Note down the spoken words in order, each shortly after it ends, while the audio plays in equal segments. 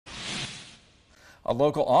A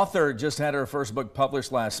local author just had her first book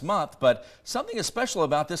published last month, but something is special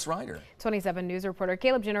about this writer. 27 News reporter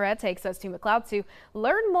Caleb Jennerette takes us to McLouth to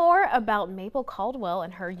learn more about Mabel Caldwell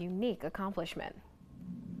and her unique accomplishment.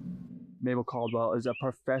 Mabel Caldwell is a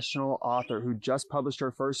professional author who just published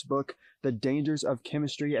her first book, The Dangers of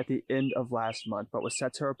Chemistry, at the end of last month. But what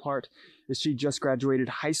sets her apart is she just graduated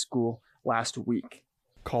high school last week.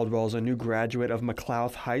 Caldwell is a new graduate of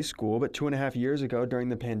McLouth High School, but 2.5 years ago during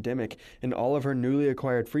the pandemic, in all of her newly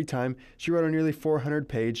acquired free time, she wrote a nearly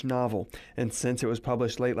 400-page novel, and since it was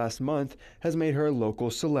published late last month, has made her a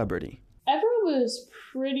local celebrity. Everyone was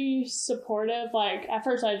pretty supportive. Like, at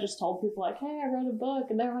first I just told people, like, hey, I wrote a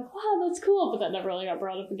book, and they were like, wow, that's cool, but that never really got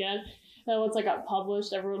brought up again. And once I got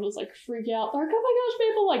published, everyone was like freaking out. They're like, oh my gosh,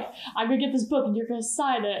 Mabel, like, I'm gonna get this book and you're gonna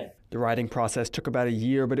sign it. The writing process took about a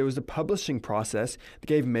year, but it was the publishing process that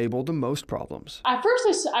gave Mabel the most problems. At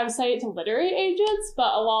first, I was saying it to literary agents,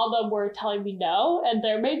 but a lot of them were telling me no, and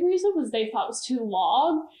their main reason was they thought it was too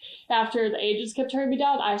long. After the agents kept turning me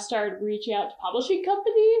down, I started reaching out to publishing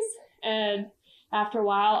companies, and after a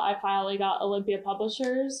while, I finally got Olympia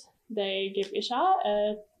Publishers. They gave me a shot,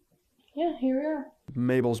 and yeah, here we are.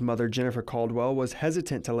 Mabel's mother, Jennifer Caldwell, was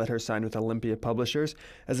hesitant to let her sign with Olympia Publishers,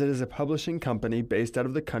 as it is a publishing company based out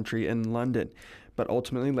of the country in London, but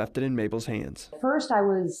ultimately left it in Mabel's hands. First, I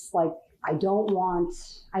was like, I don't want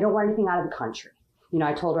anything out of the country. You know,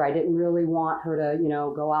 I told her I didn't really want her to,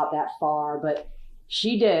 go out that far, but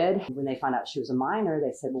she did. When they found out she was a minor,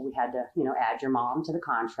 they said, well, we had to, add your mom to the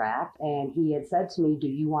contract. And he had said to me, do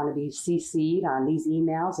you want to be CC'd on these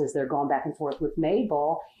emails as they're going back and forth with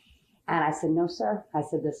Mabel? And I said, no, sir. I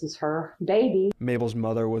said, this is her baby. Mabel's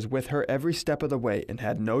mother was with her every step of the way and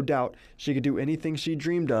had no doubt she could do anything she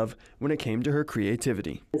dreamed of when it came to her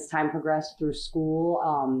creativity. As time progressed through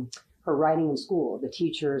school, her writing in school, the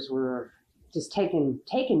teachers were just taken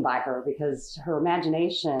by her because her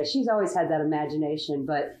imagination, she's always had that imagination,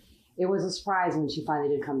 but it was a surprise when she finally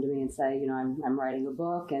did come to me and say, I'm writing a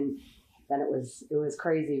book, and then it was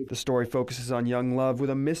crazy. The story focuses on young love with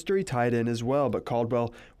a mystery tied in as well, but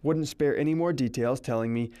Caldwell wouldn't spare any more details,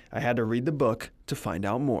 telling me I had to read the book to find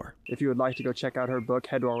out more. If you would like to go check out her book,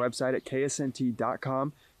 head to our website at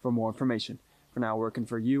ksnt.com for more information. For now, working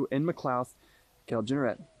for you in McLouth, Caleb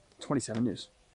Jennerette, 27 News.